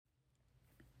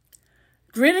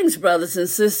Greetings, brothers and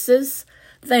sisters.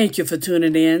 Thank you for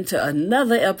tuning in to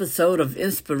another episode of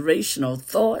Inspirational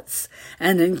Thoughts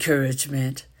and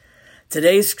Encouragement.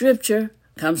 Today's scripture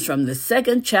comes from the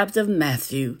 2nd chapter of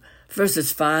Matthew,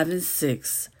 verses 5 and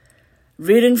 6.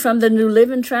 Reading from the New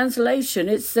Living Translation,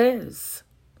 it says,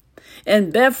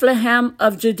 "In Bethlehem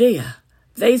of Judea,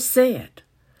 they said,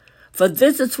 for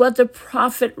this is what the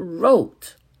prophet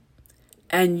wrote.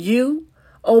 And you,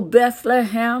 O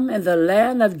Bethlehem, in the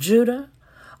land of Judah,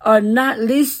 are not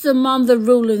least among the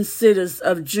ruling cities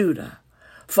of Judah,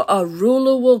 for a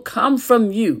ruler will come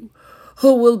from you,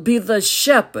 who will be the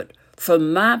shepherd for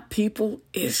my people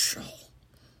Israel."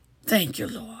 Thank you,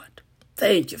 Lord.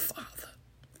 Thank you, Father.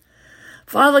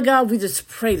 Father God, we just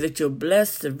pray that you'll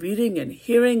bless the reading and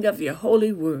hearing of your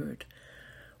holy word.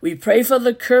 We pray for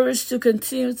the courage to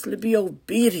continuously be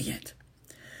obedient.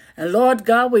 And Lord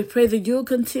God, we pray that you'll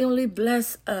continually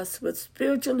bless us with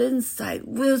spiritual insight,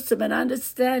 wisdom, and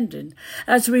understanding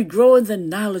as we grow in the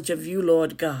knowledge of you,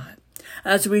 Lord God.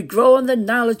 As we grow in the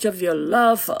knowledge of your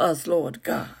love for us, Lord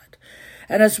God.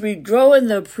 And as we grow in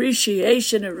the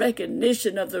appreciation and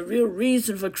recognition of the real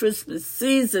reason for Christmas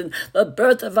season, the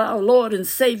birth of our Lord and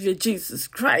Savior Jesus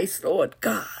Christ, Lord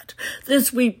God.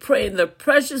 This we pray in the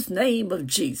precious name of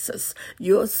Jesus,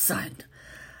 your Son,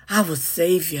 our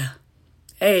Savior.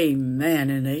 Amen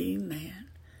and amen.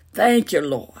 Thank you,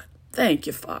 Lord. Thank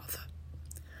you, Father.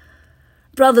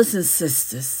 Brothers and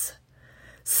sisters,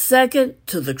 second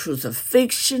to the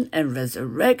crucifixion and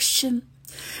resurrection,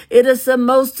 it is the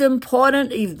most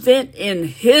important event in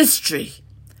history,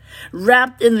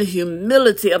 wrapped in the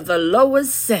humility of the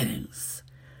lowest settings.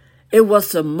 It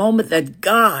was the moment that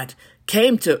God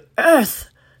came to earth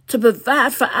to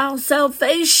provide for our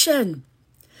salvation.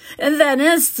 In that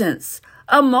instance,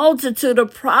 a multitude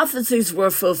of prophecies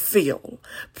were fulfilled,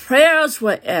 prayers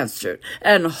were answered,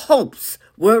 and hopes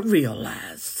were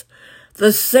realized.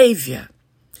 The Savior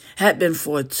had been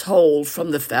foretold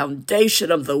from the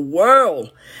foundation of the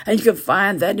world, and you can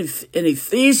find that in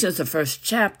Ephesians, the 1st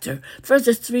chapter,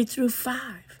 verses 3 through 5.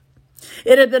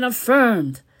 It had been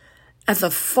affirmed at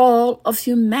the fall of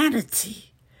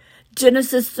humanity.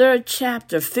 Genesis 3rd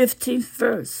chapter, 15th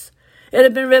verse. It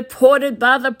had been reported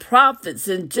by the prophets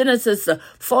in Genesis, the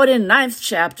 49th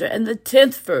chapter and the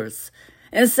 10th verse,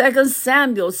 in 2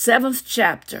 Samuel, 7th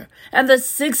chapter and the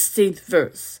 16th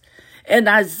verse, in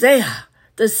Isaiah,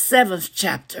 the 7th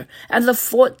chapter and the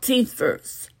 14th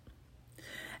verse,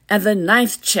 and the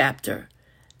 9th chapter,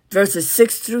 verses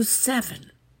 6 through 7,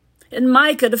 in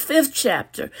Micah, the 5th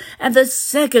chapter and the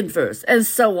 2nd verse, and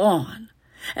so on.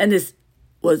 And this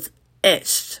was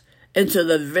etched into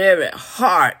the very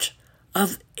heart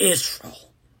of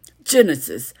Israel.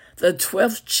 Genesis, the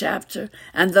 12th chapter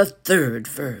and the 3rd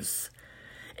verse.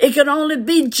 It can only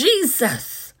be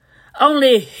Jesus.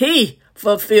 Only he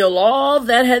fulfilled all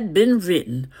that had been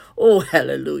written. Oh,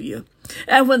 hallelujah.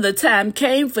 And when the time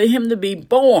came for him to be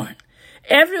born,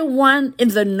 everyone in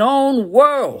the known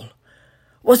world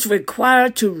was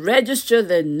required to register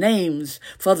their names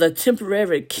for the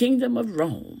temporary kingdom of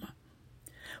Rome.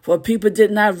 What people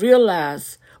did not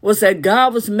realize was that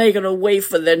God was making a way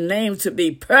for their names to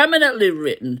be permanently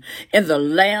written in the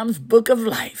Lamb's book of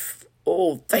life.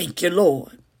 Oh, thank you,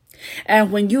 Lord.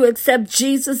 And when you accept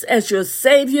Jesus as your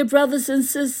Savior, brothers and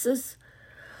sisters,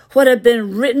 what had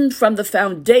been written from the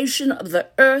foundation of the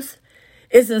earth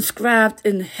is inscribed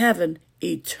in heaven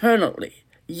eternally.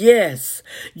 Yes,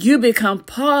 you become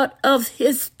part of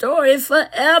his story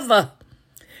forever.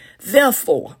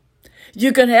 Therefore,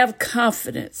 you can have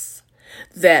confidence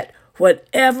that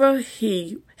whatever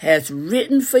he has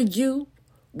written for you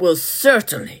will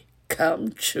certainly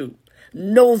come true.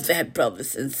 Know that,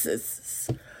 brothers and sisters.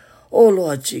 Oh,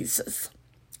 Lord Jesus,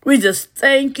 we just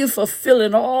thank you for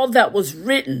filling all that was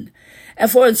written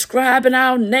and for inscribing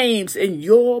our names in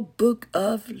your book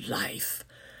of life.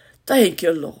 Thank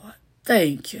you, Lord.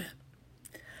 Thank you.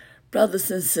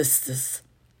 Brothers and sisters,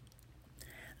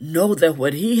 know that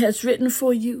what he has written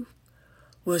for you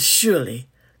will surely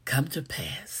come to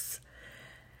pass.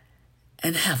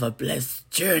 And have a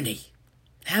blessed journey.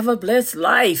 Have a blessed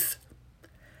life.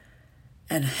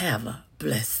 And have a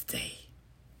blessed day.